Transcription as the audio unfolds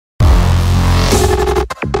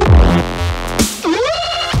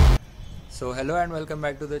Hello and welcome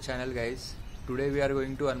back to the channel, guys. Today we are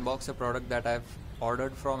going to unbox a product that I've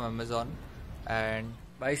ordered from Amazon, and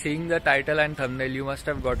by seeing the title and thumbnail you must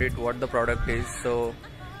have got it what the product is. So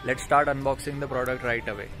let's start unboxing the product right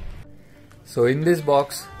away. So in this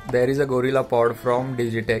box there is a GorillaPod from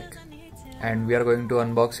Digitek, and we are going to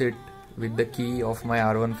unbox it with the key of my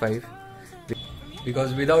R15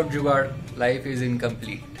 because without jugaad life is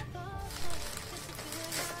incomplete.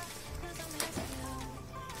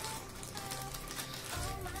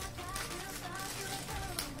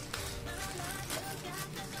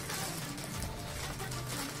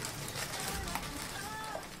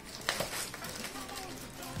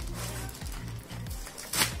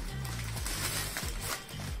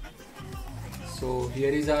 So here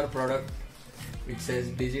is our product. It says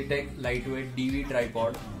Digitek lightweight DV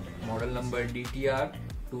tripod, model number DTR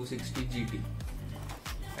 260 GT,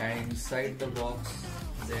 and inside the box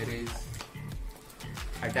there is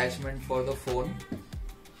attachment for the phone,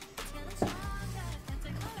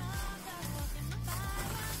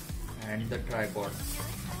 and the tripod,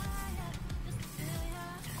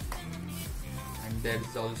 and there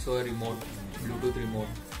is also a remote, Bluetooth remote.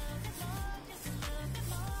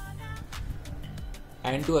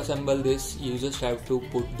 And to assemble this, you just have to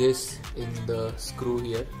put this in the screw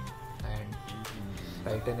here and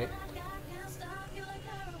tighten it.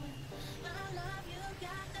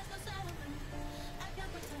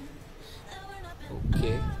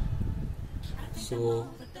 Okay, so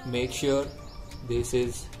make sure this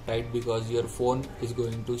is right because your phone is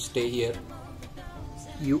going to stay here.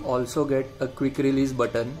 You also get a quick release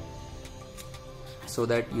button so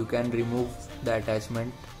that you can remove the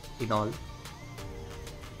attachment in all.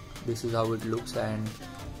 This is how it looks, and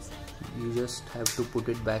you just have to put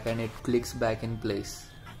it back and it clicks back in place.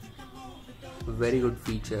 Very good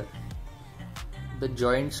feature. The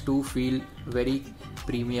joints too feel very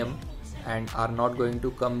premium and are not going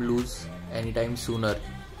to come loose anytime sooner.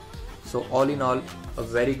 So all in all, a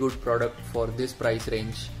very good product for this price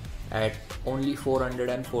range at only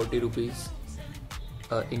 440 rupees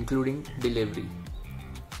including delivery.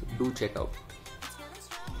 So do check out.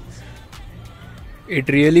 It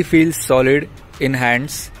really feels solid in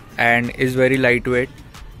hands and is very lightweight.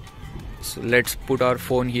 So let's put our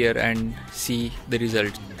phone here and see the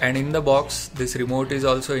results. And in the box this remote is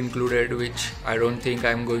also included, which I don't think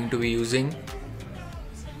I'm going to be using.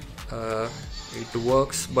 It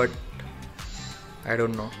works, but I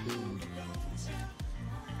don't know.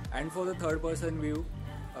 And for the third person view,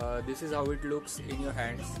 this is how it looks in your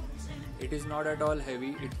hands. It is not at all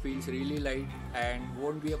heavy, it feels really light and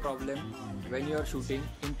won't be a problem when you are shooting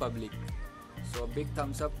in public. So a big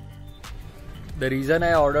thumbs up. The reason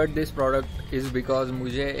I ordered this product is because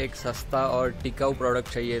मुझे एक सस्ता और टिकाऊ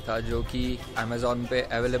product चाहिए था जो कि Amazon पे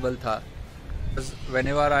available था.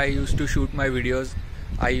 Whenever I used to shoot my videos,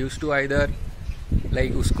 I used to either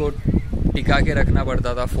like उसको टिका के रखना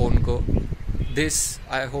पड़ता था phone को. This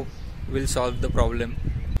I hope will solve the problem.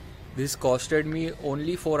 This costed me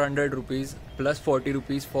only 400 rupees plus 40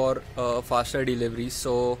 rupees for faster delivery.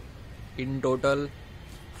 So in total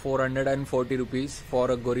 440 rupees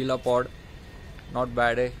for a GorillaPod. Not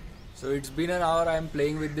bad, eh? So it's been an hour I am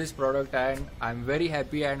playing with this product and I'm very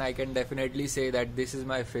happy, and I can definitely say that this is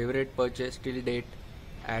my favorite purchase till date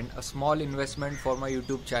and a small investment for my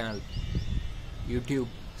YouTube channel.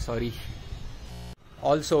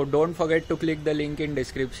 Also, don't forget to click the link in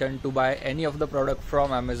description to buy any of the product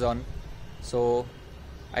from Amazon. So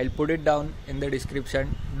I'll put it down in the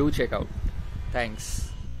description. Do check out. Thanks.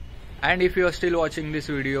 And if you are still watching this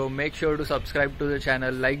video, make sure to subscribe to the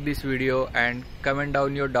channel, like this video and comment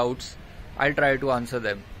down your doubts. I'll try to answer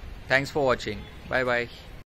them. Thanks for watching. Bye bye.